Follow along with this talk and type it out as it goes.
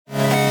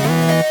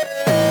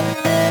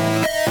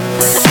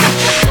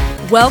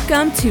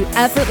Welcome to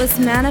Effortless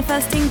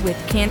Manifesting with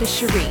Candace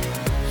Cherie.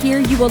 Here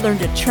you will learn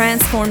to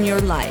transform your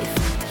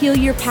life, heal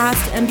your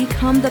past, and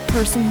become the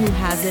person who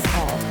has it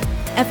all.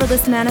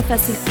 Effortless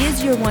Manifesting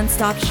is your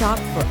one-stop shop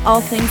for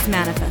all things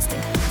manifesting.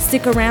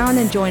 Stick around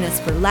and join us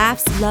for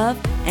laughs, love,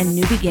 and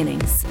new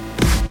beginnings.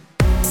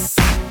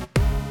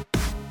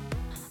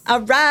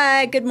 All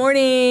right, good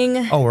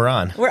morning. Oh, we're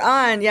on. We're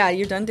on. Yeah,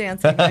 you're done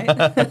dancing, right?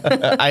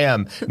 I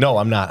am. No,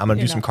 I'm not. I'm going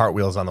to do some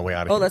cartwheels on the way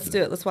out of here. Oh, let's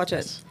do it. Let's watch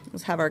it.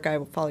 Let's have our guy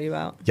follow you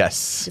out.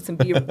 Yes.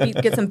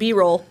 Get some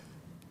B-roll.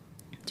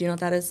 Do you know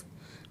what that is?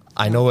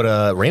 I know what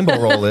a rainbow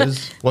roll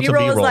is. What's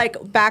B-roll a B-roll? is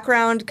like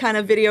background kind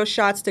of video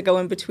shots to go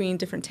in between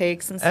different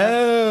takes and stuff.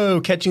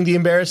 Oh, catching the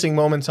embarrassing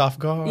moments off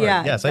guard.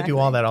 Yeah, yes, exactly. I do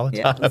all that all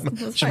the time.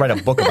 Let's Should write a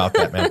book about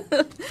that,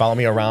 man. Follow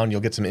me around.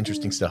 You'll get some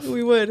interesting stuff.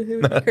 We would.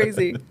 It would be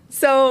crazy.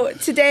 So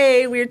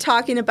today we're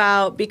talking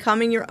about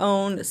becoming your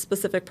own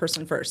specific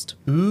person first.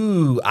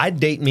 Ooh, I'd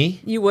date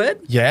me. You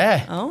would?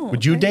 Yeah. Oh,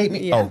 would you okay. date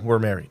me? Yeah. Oh, we're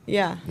married.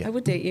 Yeah, I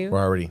would date you.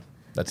 We're already.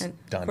 That's And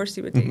done. of course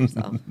you would date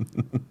yourself.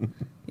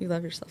 You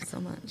love yourself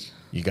so much.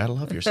 You got to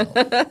love yourself.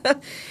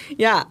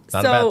 Yeah.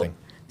 Not a bad thing.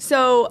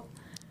 So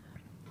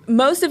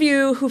most of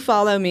you who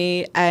follow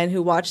me and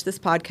who watch this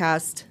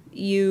podcast,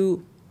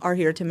 you are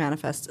here to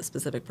manifest a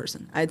specific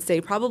person. I'd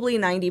say probably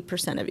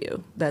 90% of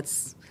you.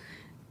 That's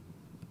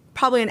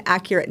probably an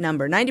accurate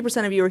number.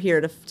 90% of you are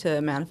here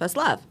to manifest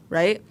love,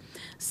 right?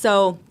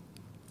 So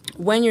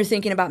when you're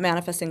thinking about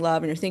manifesting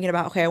love and you're thinking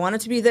about, okay, I want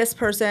it to be this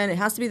person, it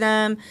has to be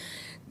them,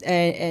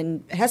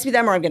 and it has to be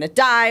them or I'm going to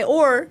die,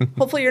 or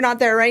hopefully you're not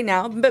there right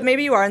now, but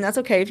maybe you are, and that's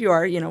okay if you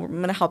are, I'm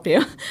going to help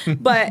you.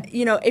 But,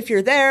 if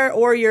you're there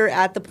or you're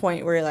at the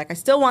point where you're like, I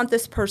still want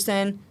this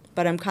person,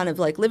 but I'm kind of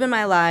like living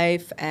my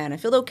life and I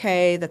feel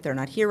okay that they're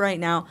not here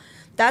right now,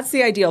 that's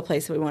the ideal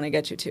place that we want to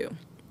get you to.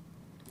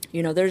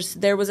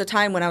 There was a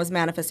time when I was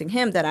manifesting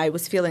him that I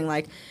was feeling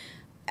like,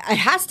 it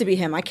has to be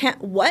him. I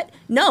can't, what?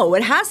 No,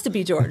 it has to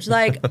be George.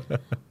 Like,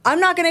 I'm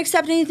not going to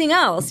accept anything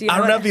else. I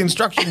don't have the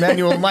instruction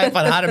manual in life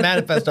on how to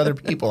manifest other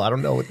people. I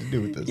don't know what to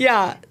do with this.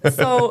 Yeah.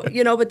 So,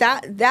 but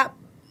that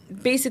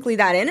basically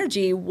that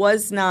energy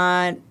was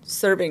not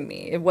serving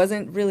me. It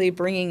wasn't really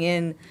bringing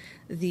in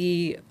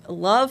the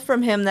love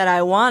from him that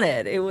I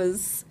wanted. It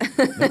was.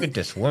 Look at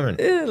this woman.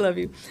 I love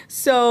you.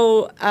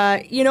 So,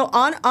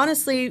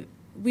 honestly,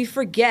 we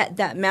forget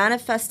that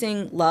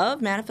manifesting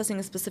love, manifesting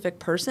a specific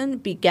person,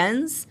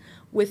 begins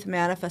with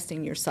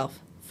manifesting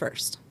yourself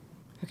first.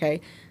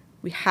 Okay?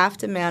 We have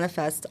to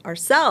manifest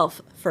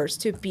ourselves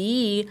first to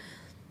be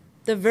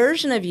the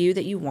version of you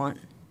that you want,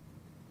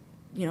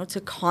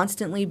 to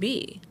constantly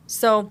be.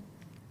 So,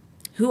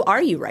 who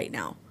are you right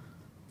now?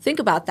 Think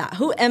about that.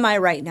 Who am I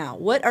right now?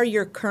 What are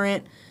your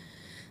current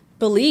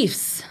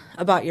beliefs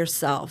about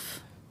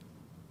yourself?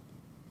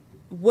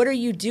 What are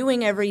you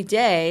doing every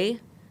day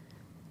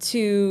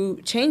to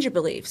change your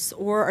beliefs?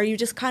 Or are you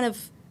just kind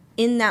of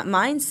in that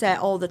mindset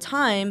all the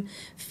time,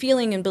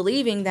 feeling and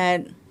believing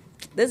that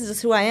this is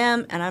just who I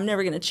am and I'm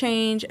never going to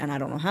change and I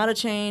don't know how to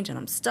change and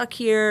I'm stuck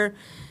here?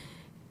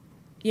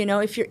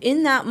 If you're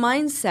in that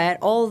mindset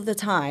all the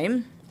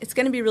time, it's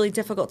going to be really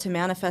difficult to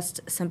manifest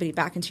somebody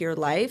back into your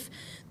life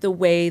the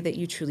way that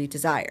you truly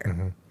desire.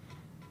 Mm-hmm.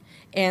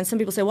 And some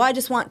people say, well, I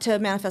just want to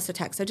manifest a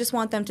text. I just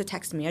want them to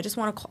text me. I just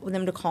want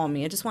them to call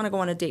me. I just want to go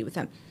on a date with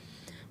them.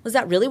 Was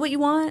that really what you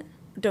want?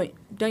 Don't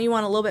you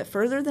want a little bit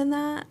further than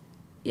that?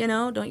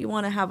 Don't you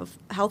want to have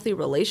a healthy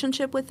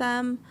relationship with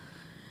them?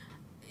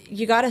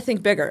 You got to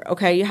think bigger,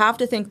 okay? You have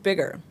to think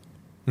bigger.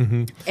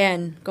 Mm-hmm.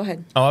 And go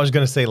ahead. Oh, I was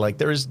going to say, like,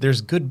 there's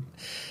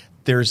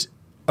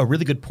a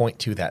really good point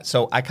to that.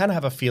 So I kind of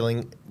have a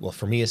feeling, well,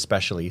 for me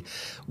especially,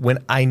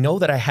 when I know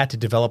that I had to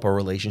develop a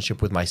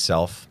relationship with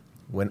myself,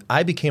 when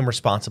I became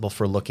responsible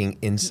for looking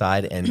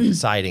inside and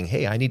deciding,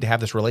 hey, I need to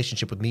have this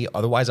relationship with me,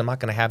 otherwise I'm not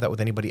going to have that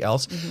with anybody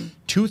else,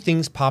 two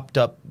things popped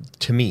up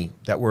to me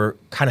that were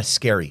kind of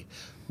scary.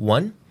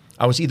 One,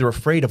 I was either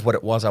afraid of what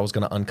it was I was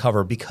going to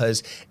uncover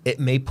because it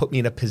may put me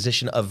in a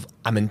position of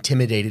I'm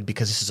intimidated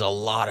because this is a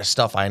lot of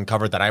stuff I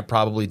uncovered that I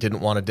probably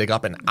didn't want to dig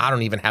up, and I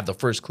don't even have the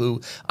first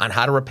clue on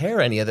how to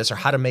repair any of this or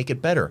how to make it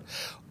better.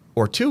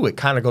 Or two, it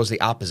kind of goes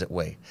the opposite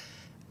way.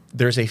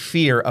 There's a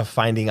fear of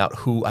finding out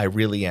who I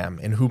really am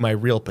and who my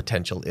real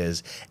potential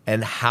is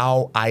and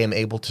how I am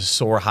able to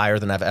soar higher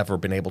than I've ever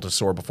been able to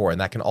soar before. And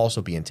that can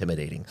also be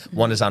intimidating. Mm-hmm.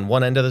 One is on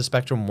one end of the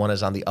spectrum, one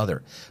is on the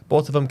other.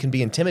 Both of them can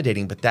be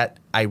intimidating, but that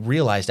I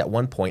realized at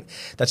one point,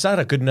 that's not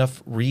a good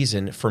enough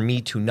reason for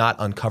me to not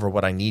uncover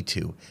what I need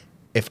to.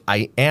 If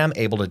I am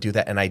able to do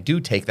that and I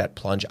do take that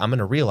plunge, I'm going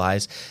to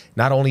realize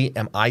not only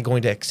am I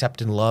going to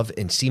accept and love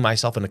and see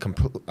myself in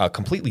a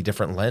completely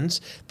different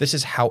lens, this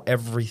is how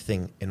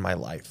everything in my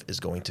life is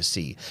going to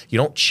see. You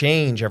don't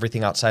change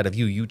everything outside of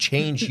you. You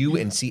change you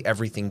and see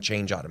everything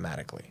change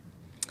automatically.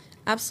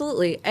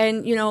 Absolutely.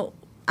 And,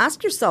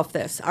 ask yourself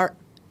this.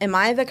 Am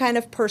I the kind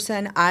of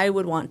person I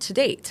would want to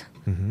date?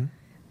 Mm-hmm.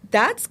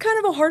 That's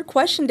kind of a hard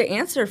question to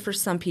answer for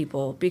some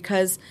people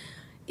because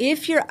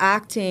if you're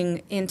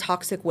acting in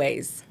toxic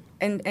ways,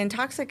 and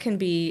toxic can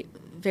be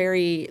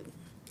very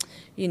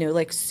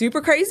like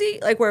super crazy,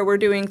 like where we're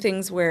doing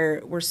things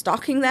where we're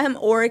stalking them,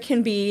 or it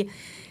can be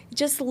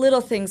just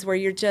little things where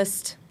you're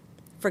just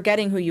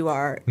forgetting who you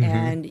are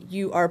and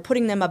you are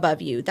putting them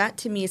above you. That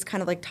to me is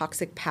kind of like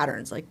toxic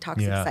patterns, like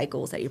toxic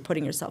cycles that you're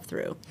putting yourself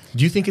through.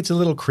 Do you think it's a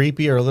little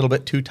creepy or a little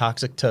bit too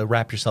toxic to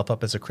wrap yourself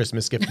up as a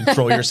Christmas gift and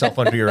throw yourself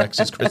under your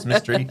ex's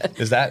Christmas tree?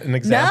 Is that an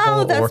example?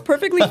 No, that's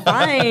perfectly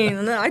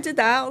fine. No, I did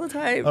that all the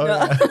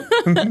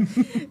time.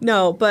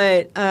 No,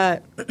 but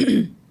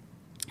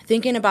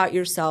thinking about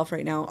yourself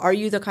right now, are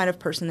you the kind of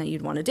person that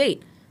you'd want to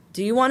date?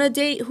 Do you want to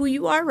date who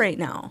you are right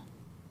now?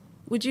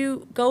 Would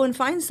you go and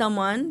find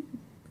someone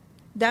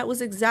that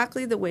was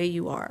exactly the way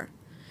you are?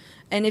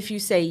 And if you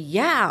say,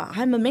 yeah,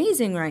 I'm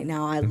amazing right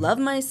now. I love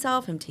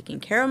myself. I'm taking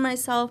care of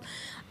myself.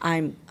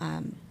 I'm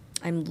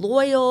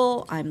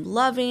loyal. I'm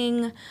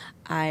loving.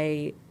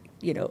 I'm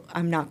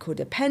not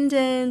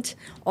codependent.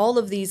 All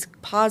of these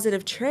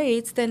positive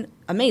traits, then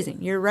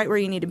amazing. You're right where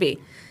you need to be.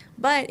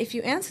 But if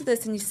you answer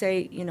this and you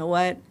say, you know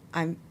what,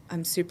 I'm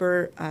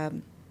super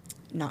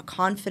not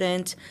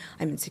confident.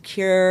 I'm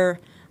insecure.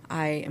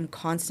 I am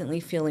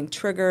constantly feeling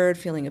triggered,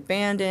 feeling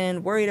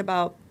abandoned, worried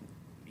about,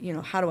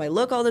 how do I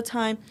look all the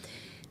time?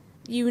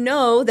 You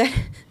know that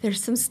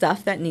there's some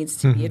stuff that needs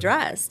to be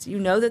addressed. You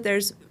know that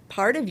there's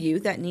part of you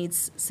that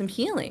needs some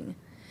healing.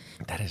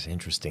 That is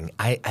interesting.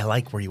 I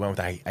like where you went with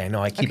that. I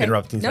know I keep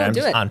interrupting, but I'm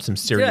do just it. on some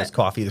serious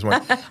coffee this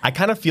morning. I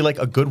kind of feel like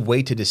a good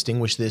way to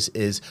distinguish this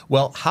is,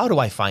 well, how do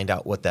I find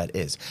out what that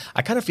is?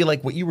 I kind of feel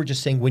like what you were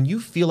just saying, when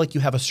you feel like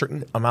you have a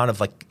certain amount of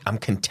like, I'm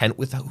content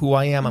with who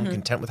I am, I'm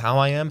content with how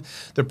I am,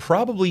 there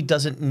probably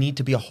doesn't need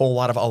to be a whole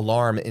lot of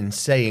alarm in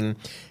saying,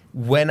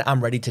 when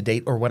I'm ready to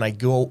date or when I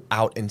go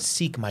out and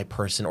seek my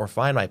person or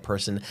find my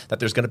person, that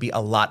there's going to be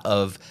a lot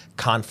of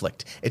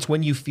conflict. It's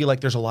when you feel like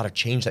there's a lot of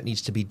change that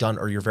needs to be done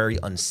or you're very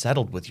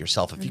unsettled with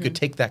yourself. If you could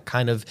take that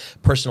kind of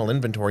personal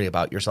inventory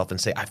about yourself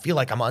and say, I feel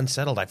like I'm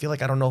unsettled. I feel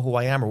like I don't know who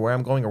I am or where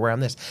I'm going or where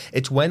I'm this.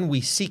 It's when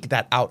we seek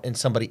that out in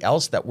somebody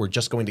else that we're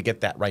just going to get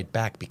that right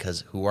back,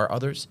 because who are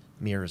others?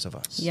 Mirrors of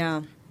us.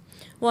 Yeah.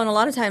 Well, and a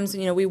lot of times,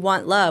 we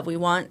want love. We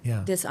want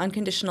this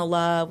unconditional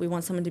love. We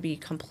want someone to be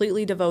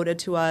completely devoted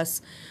to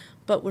us.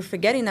 But we're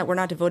forgetting that we're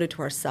not devoted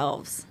to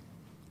ourselves.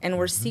 And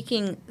we're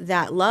seeking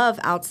that love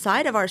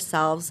outside of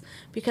ourselves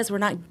because we're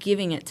not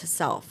giving it to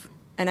self.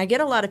 And I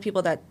get a lot of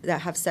people that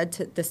have said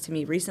this to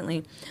me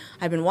recently.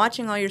 I've been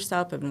watching all your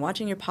stuff. I've been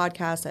watching your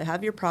podcast. I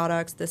have your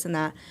products, this and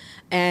that.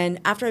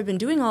 And after I've been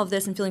doing all of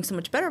this and feeling so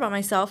much better about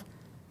myself,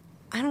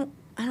 I don't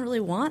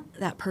really want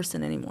that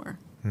person anymore.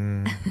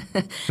 And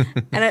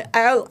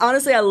I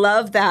honestly, I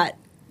love that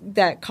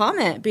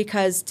comment,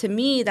 because to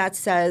me that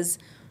says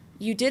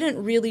you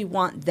didn't really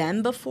want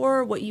them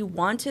before. What you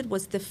wanted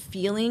was the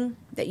feeling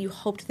that you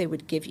hoped they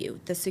would give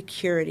you, the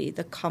security,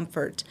 the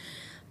comfort,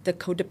 the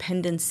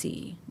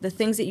codependency, the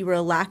things that you were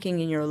lacking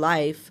in your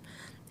life,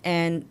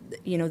 and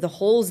the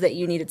holes that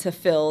you needed to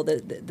fill,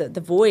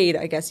 the void,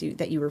 I guess,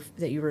 that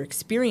you were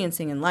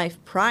experiencing in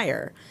life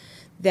prior,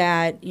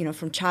 that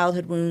from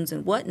childhood wounds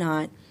and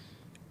whatnot.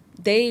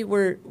 They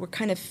were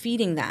kind of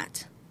feeding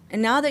that.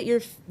 And now that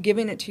you're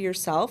giving it to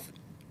yourself,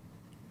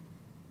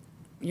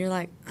 you're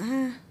like,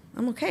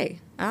 I'm okay.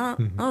 I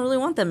don't really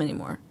want them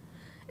anymore.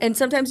 And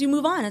sometimes you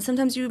move on, and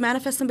sometimes you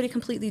manifest somebody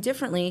completely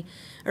differently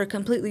or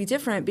completely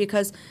different,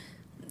 because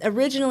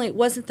originally it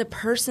wasn't the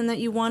person that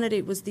you wanted.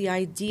 It was the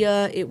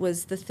idea. It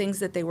was the things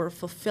that they were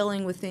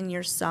fulfilling within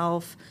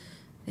yourself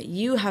that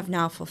you have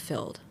now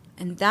fulfilled.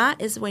 And that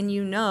is when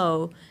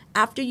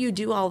after you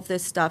do all of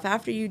this stuff,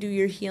 after you do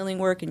your healing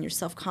work and your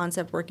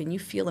self-concept work and you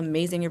feel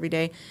amazing every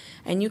day,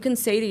 and you can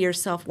say to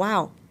yourself,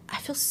 wow, I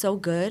feel so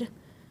good,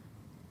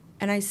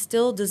 and I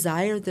still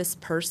desire this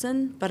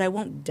person, but I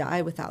won't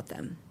die without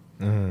them.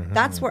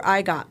 That's where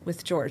I got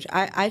with George.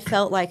 I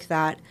felt like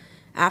that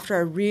after I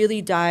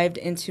really dived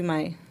into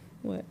my...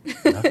 What?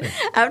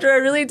 After I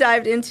really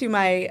dived into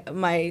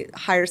my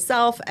higher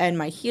self and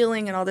my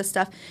healing and all this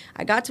stuff,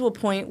 I got to a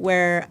point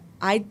where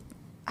I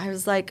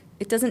was like,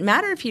 it doesn't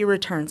matter if he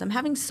returns. I'm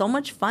having so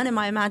much fun in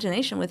my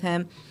imagination with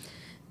him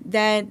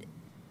that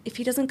if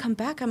he doesn't come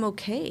back, I'm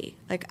okay.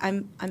 Like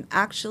I'm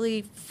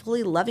actually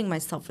fully loving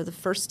myself for the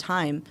first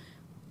time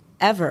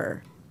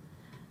ever.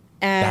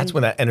 And that's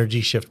when that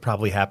energy shift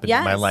probably happened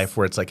in my life,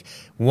 where it's like,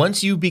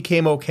 once you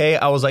became okay,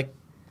 I was like,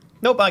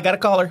 nope, I got to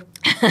call her.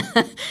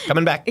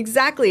 Coming back.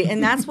 Exactly.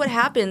 And that's what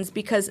happens,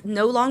 because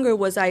no longer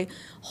was I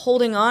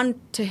holding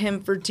on to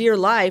him for dear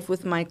life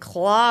with my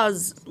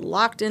claws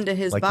locked into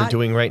his body. Like you're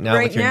doing right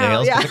now with your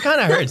nails. Yeah. It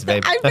kind of hurts,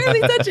 babe. I'm barely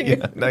touching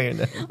you. No, you're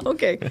not.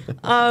 Okay.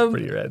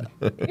 Pretty red.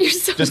 You're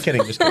so Just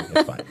kidding. It's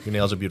fine. Your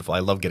nails are beautiful. I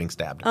love getting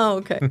stabbed. Oh,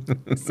 okay.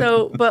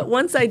 So, but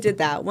once I did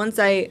that, once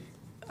I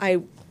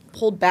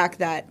pulled back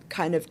that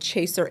kind of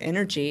chaser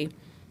energy,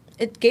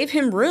 it gave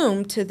him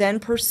room to then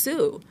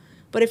pursue.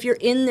 But if you're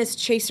in this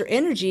chaser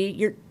energy,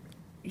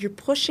 you're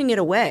pushing it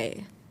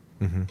away.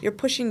 You're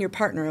pushing your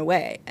partner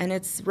away, and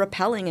it's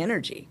repelling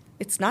energy.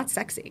 It's not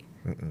sexy.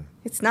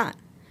 It's not.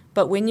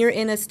 But when you're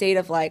in a state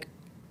of like,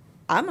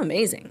 I'm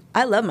amazing.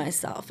 I love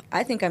myself.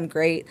 I think I'm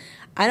great.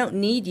 I don't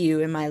need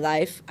you in my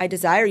life. I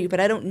desire you, but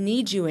I don't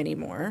need you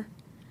anymore.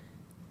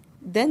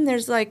 Then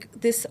there's like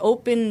this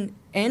open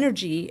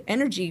energy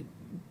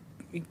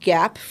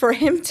gap for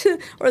him to,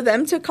 or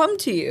them to come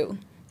to you.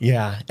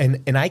 Yeah,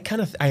 and I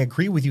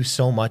agree with you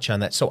so much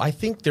on that. So I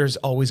think there's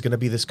always going to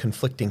be this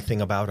conflicting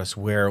thing about us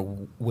where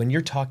when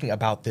you're talking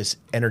about this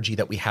energy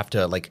that we have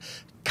to like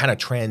kind of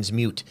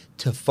transmute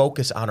to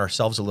focus on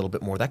ourselves a little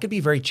bit more, that could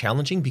be very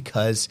challenging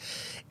because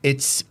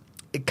it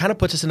kind of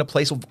puts us in a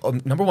place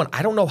of, number one,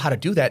 I don't know how to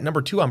do that.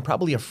 Number two, I'm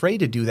probably afraid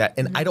to do that.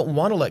 And I don't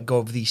want to let go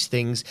of these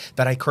things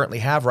that I currently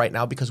have right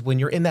now, because when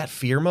you're in that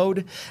fear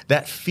mode,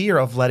 that fear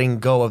of letting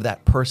go of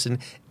that person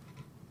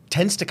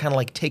tends to kind of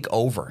like take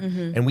over.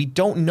 And we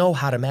don't know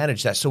how to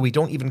manage that. So we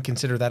don't even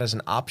consider that as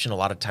an option a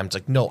lot of times.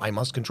 Like, no, I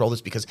must control this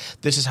because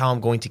this is how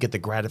I'm going to get the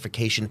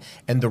gratification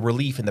and the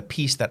relief and the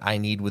peace that I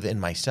need within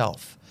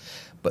myself.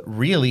 But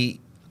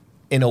really,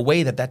 in a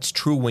way that's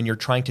true when you're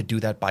trying to do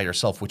that by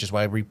yourself, which is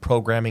why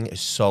reprogramming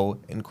is so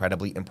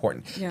incredibly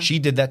important. Yeah. She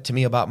did that to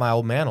me about my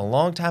old man a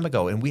long time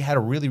ago, and we had a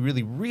really,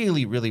 really,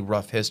 really, really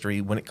rough history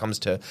when it comes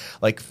to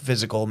like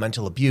physical,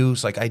 mental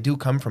abuse. Like I do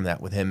come from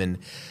that with him, and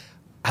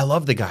I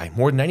love the guy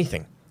more than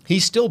anything.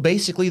 He's still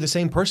basically the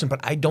same person, but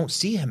I don't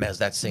see him as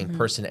that same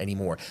person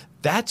anymore.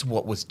 That's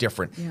what was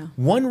different. Yeah.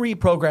 One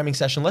reprogramming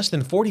session, less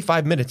than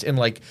 45 minutes in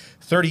like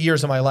 30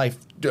 years of my life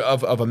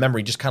of a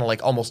memory, just kind of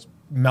like almost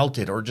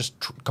melted or just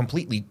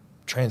completely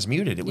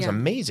transmuted. It was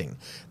amazing.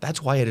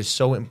 That's why it is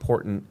so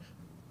important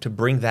to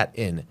bring that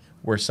in,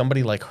 where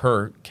somebody like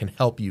her can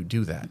help you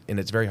do that. And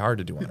it's very hard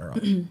to do on her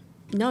own.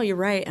 No, you're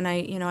right. And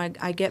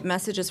I get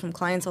messages from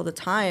clients all the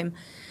time.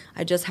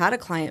 I just had a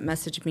client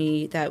message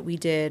me that we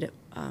did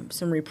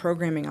some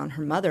reprogramming on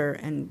her mother,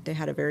 and they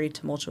had a very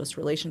tumultuous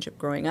relationship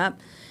growing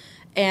up.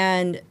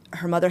 And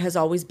her mother has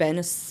always been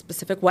a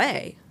specific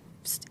way,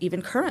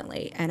 even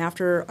currently. And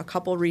after a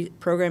couple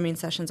reprogramming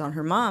sessions on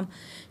her mom,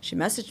 she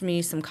messaged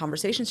me some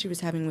conversations she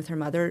was having with her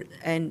mother,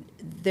 and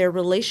their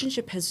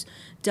relationship has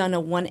done a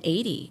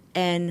 180.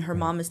 And her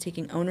mom is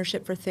taking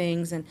ownership for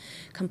things and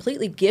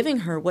completely giving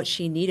her what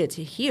she needed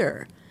to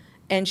hear.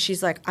 And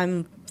she's like,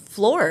 I'm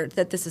floored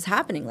that this is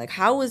happening. Like,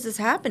 how is this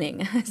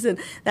happening? I said,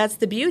 that's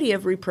the beauty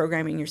of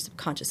reprogramming your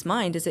subconscious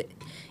mind, is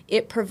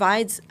it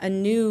provides a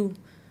new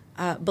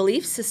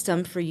belief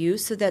system for you,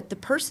 so that the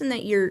person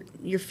that you're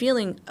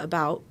feeling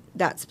about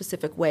that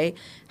specific way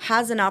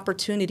has an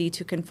opportunity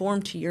to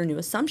conform to your new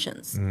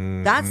assumptions.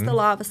 That's the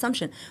law of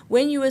assumption.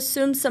 When you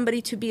assume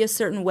somebody to be a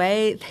certain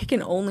way, they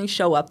can only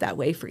show up that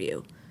way for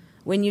you.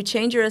 When you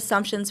change your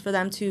assumptions for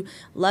them to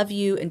love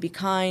you and be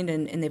kind,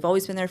 and they've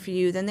always been there for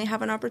you, then they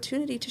have an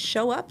opportunity to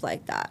show up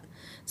like that.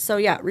 So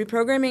yeah,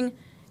 reprogramming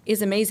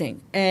is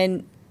amazing.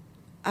 And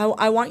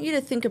I want you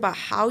to think about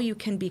how you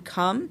can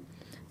become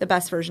the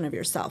best version of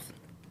yourself.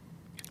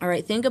 All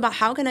right, think about,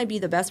 how can I be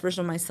the best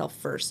version of myself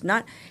first?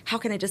 Not how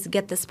can I just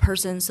get this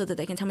person so that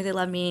they can tell me they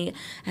love me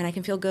and I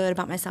can feel good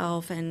about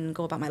myself and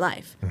go about my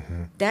life.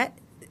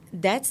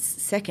 That's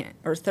second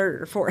or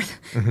third or fourth.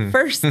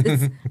 First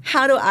is,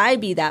 how do I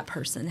be that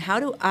person?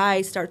 How do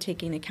I start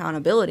taking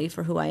accountability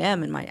for who I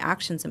am and my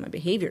actions and my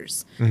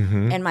behaviors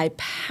and my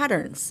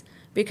patterns?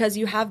 Because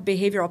you have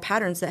behavioral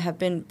patterns that have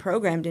been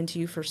programmed into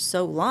you for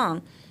so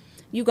long.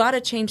 You got to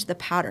change the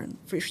pattern.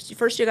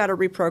 First, you got to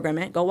reprogram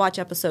it. Go watch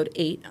episode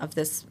 8 of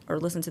this, or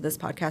listen to this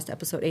podcast,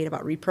 episode 8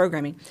 about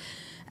reprogramming,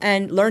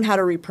 and learn how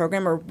to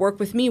reprogram, or work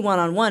with me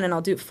one-on-one, and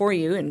I'll do it for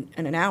you in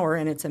an hour,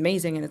 and it's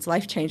amazing, and it's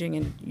life-changing,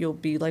 and you'll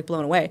be like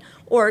blown away.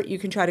 Or you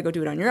can try to go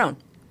do it on your own.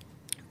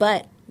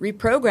 But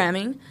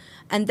reprogramming,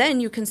 and then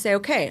you can say,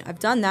 okay, I've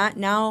done that.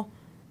 Now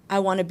I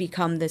want to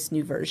become this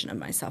new version of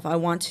myself. I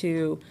want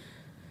to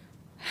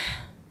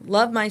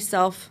love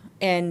myself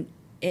and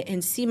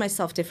see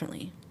myself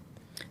differently.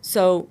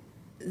 So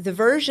the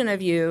version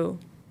of you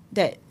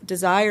that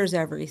desires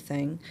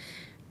everything,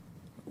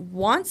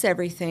 wants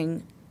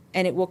everything,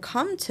 and it will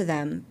come to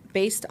them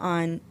based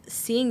on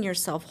seeing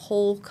yourself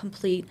whole,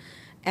 complete,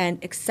 and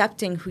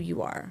accepting who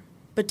you are.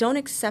 But don't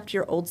accept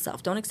your old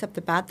self. Don't accept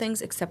the bad things.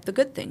 Accept the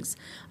good things.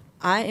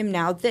 I am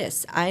now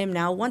this. I am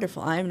now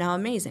wonderful. I am now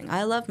amazing.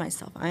 I love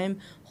myself. I am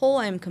whole.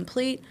 I am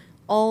complete.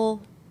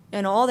 All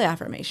the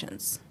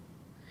affirmations.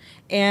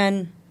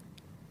 And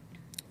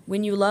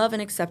when you love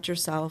and accept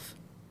yourself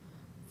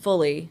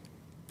fully,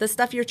 the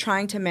stuff you're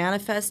trying to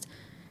manifest,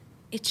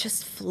 it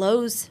just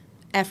flows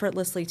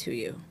effortlessly to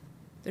you.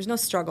 There's no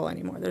struggle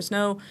anymore. There's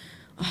no,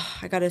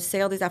 I got to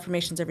say all these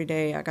affirmations every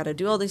day. I got to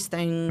do all these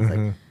things.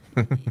 Like,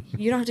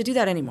 you don't have to do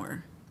that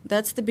anymore.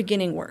 That's the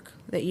beginning work,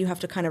 that you have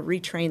to kind of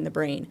retrain the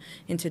brain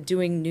into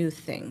doing new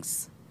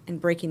things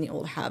and breaking the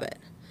old habit.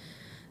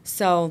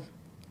 So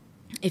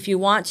if you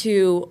want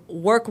to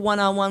work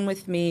one-on-one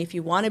with me, if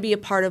you want to be a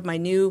part of my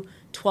new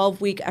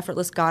 12-week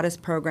Effortless Goddess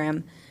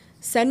program,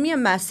 send me a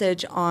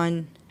message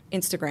on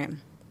Instagram.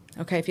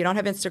 Okay, if you don't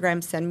have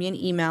Instagram, send me an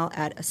email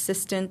at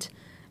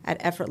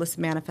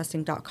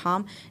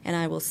assistant@effortlessmanifesting.com, and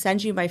I will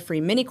send you my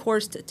free mini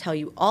course to tell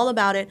you all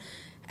about it.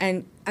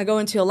 And I go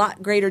into a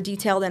lot greater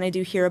detail than I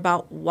do here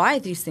about why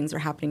these things are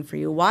happening for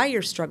you, why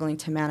you're struggling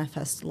to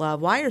manifest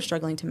love, why you're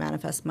struggling to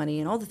manifest money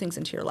and all the things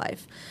into your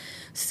life.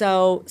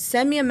 So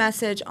send me a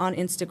message on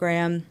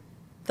Instagram.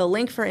 The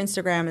link for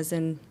Instagram is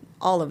in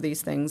all of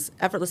these things.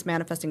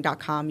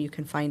 Effortlessmanifesting.com, you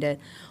can find it.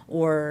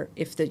 Or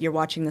if you're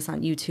watching this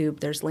on YouTube,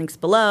 there's links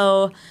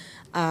below.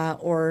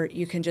 Or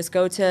you can just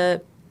go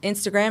to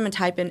Instagram and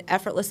type in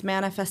Effortless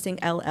Manifesting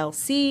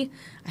LLC.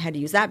 I had to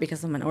use that because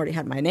someone already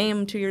had my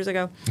name 2 years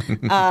ago.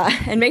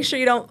 And make sure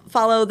you don't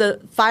follow the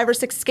 5 or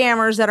 6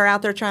 scammers that are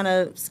out there trying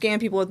to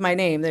scam people with my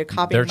name. They're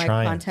copying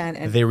my content.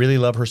 And they really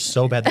love her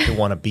so bad that they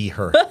want to be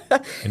her.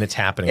 And it's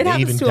happening. They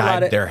even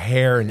dyed their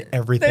hair and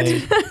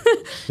everything.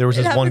 There was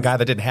this one guy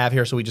that didn't have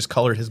hair, so he just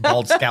colored his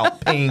bald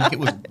scalp pink. It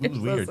was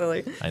weird. So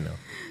silly. I know.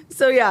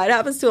 So yeah, it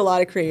happens to a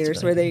lot of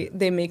creators where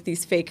they make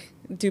these fake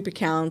dupe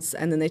accounts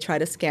and then they try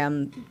to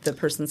scam the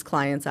person's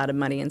clients out of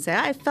money and say,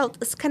 I felt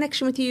this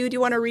connection with you. Do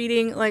you want a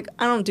reading? Like,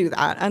 I don't do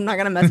that. I'm not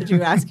going to message you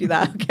and ask you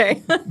that.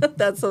 Okay.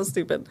 That's so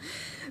stupid.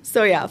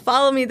 So yeah,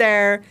 follow me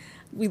there.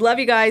 We love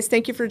you guys.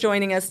 Thank you for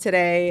joining us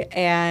today.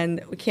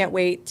 And we can't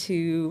wait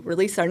to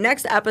release our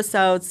next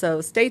episode.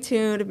 So stay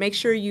tuned. Make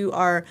sure you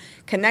are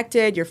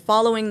connected. You're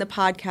following the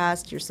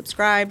podcast. You're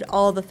subscribed.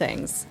 All the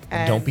things.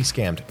 And don't be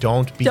scammed.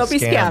 Don't be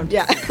scammed.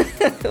 Yeah.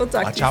 We'll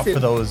talk Watch to you out soon. for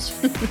those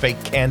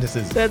fake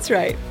Candaces. That's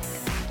right.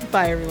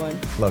 Bye, everyone.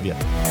 Love you.